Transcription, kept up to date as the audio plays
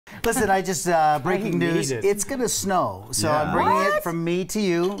Listen, I just breaking news. It's gonna snow, so I'm bringing it from me to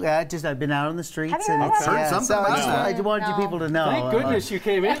you. I've been out on the streets and it's I want you people to know. Thank goodness you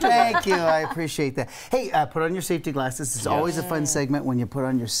came in. Thank you. I appreciate that. Hey, put on your safety glasses. It's always a fun segment when you put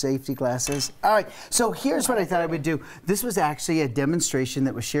on your safety glasses. All right. So here's what I thought I would do. This was actually a demonstration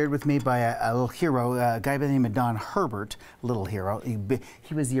that was shared with me by a little hero, a guy by the name of Don Herbert. Little hero.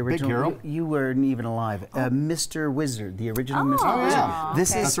 He was the original. Big hero. You weren't even alive. Mr. Wizard, the original Mr. Wizard.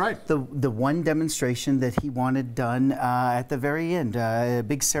 This is the one demonstration that he wanted done at the very end. A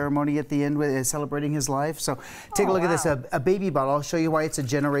big ceremony at the end with celebrating his life. So take a look at this. A baby bottle. I'll show you why it's a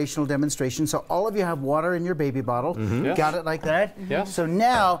generational demonstration. So all of you have water in your baby bottle. Got it like that? So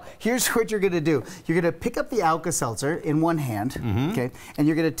now, here's what you're going to do. You're going to pick up the Alka Seltzer in one hand, okay, and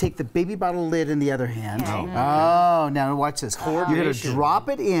you're going to take the baby bottle lid in the other hand. Oh, now watch this. You're going to drop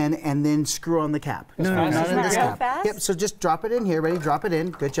it in and then screw on the cap. No, not in this cap. Yep, so just drop it in here. Ready? Drop it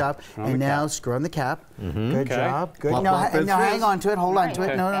in. Good job. And now screw on the cap. Good job. Good. Now hang on to it. Hold on to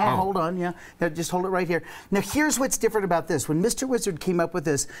it. No, hold on. Yeah. Now just hold it right here. Now here's what's different about this. When Mr. Wizard came up with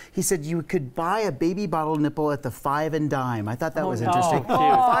this, he said you could buy a baby bottle nipple at the 5 and dime. I thought that was interesting.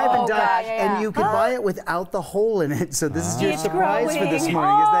 5 and dime, and you could buy it without the hole in it. So this is your surprise for this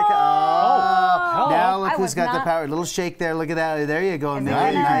morning. Is that? Now look who's got the power. A little shake there. Look at that. There you go. Now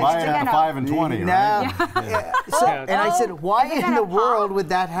you can buy it at the 5 and 20, right? And I said, why in the world would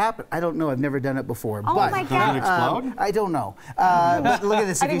that happen? I don't know. I've never done it before. Oh my God! Does it explode? I don't know. But look at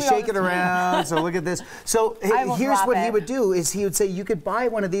this. If you shake it around, so look at this. So here's what he would do: is he would say you could buy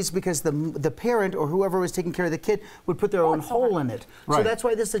one of these because the parent or whoever was taking care of the kid would put their own hole in it. So that's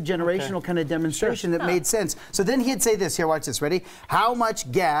why this is a generational kind of demonstration that made sense. So then he'd say this. Here, watch this. Ready? How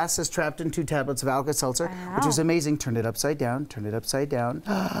much gas is trapped in 2 tablets of Alka Seltzer? Which was amazing. Turn it upside down. Turn it upside down.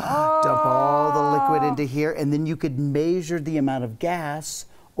 Dump all the liquid into here, and then you could measure the amount of gas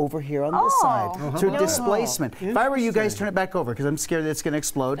over here on this side through displacement. If I were you guys, turn it back over because I'm scared that it's going to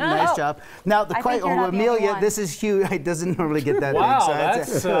explode. Nice job. Now the Amelia, this is huge. It doesn't normally get that big. So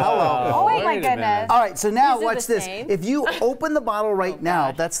that's hello. Oh wait, my goodness. All right, so now watch this. If you open the bottle right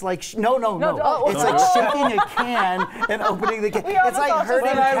now, that's like no. It's like shaking a can and opening the can. It's like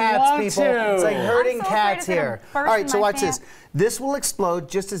hurting cats, people. It's like hurting cats here. All right, so watch this. This will explode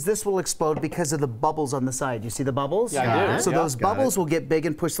just as this will explode because of the bubbles on the side. You see the bubbles? Yeah, I do. So those bubbles will get big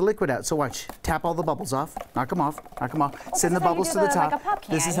and push the liquid out. So watch. Tap all the bubbles off. Knock them off. Knock them off. Send the bubbles to the top.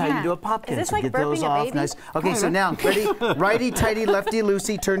 This is how you do a pop can. Is this so like get those off. Nice. Okay, so now, ready? Righty, tighty, lefty,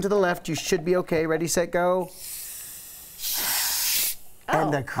 loosey. Turn to the left. You should be okay. Ready, set, go.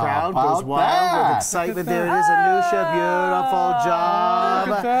 And the crowd goes wild with excitement. There it is, Anusha. Beautiful job.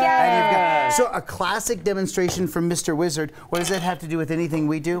 And you've got, so a classic demonstration from Mr. Wizard. What does that have to do with anything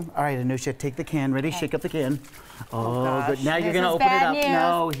we do? All right, Anusha, take the can. Ready? Shake up the can. Oh, good. Now you're going to open it up.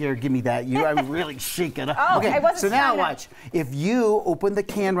 No, here, give me that. I really shake it up. Okay, so now watch. If you open the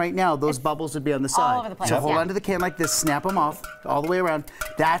can right now, those bubbles would be on the side. All over the place. So hold on to the can like this. Snap them off all the way around.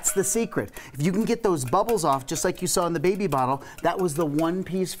 That's the secret. If you can get those bubbles off, just like you saw in the baby bottle, that was the one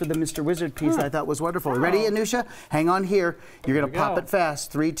piece for the Mr. Wizard piece that I thought was wonderful. Ready, Anusha? Hang on here. You're going to pop it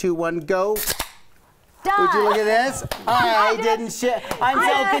fast. 3, 2, 1, go. Would you look at this? I didn't shit. I'm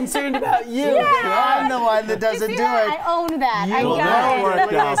so concerned about you. I'm the one that doesn't do it. I own that. I got it.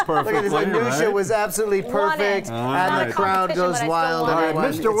 Worked out perfectly. Look at this. Anusha was absolutely perfect, and the crowd goes wild. All right,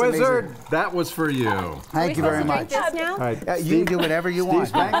 Mr. Wizard, that was for you. Thank you very much. Now? You can do whatever you want.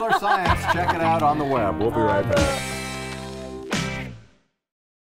 Steve Spangler Science. Check it out on the web. We'll be right back.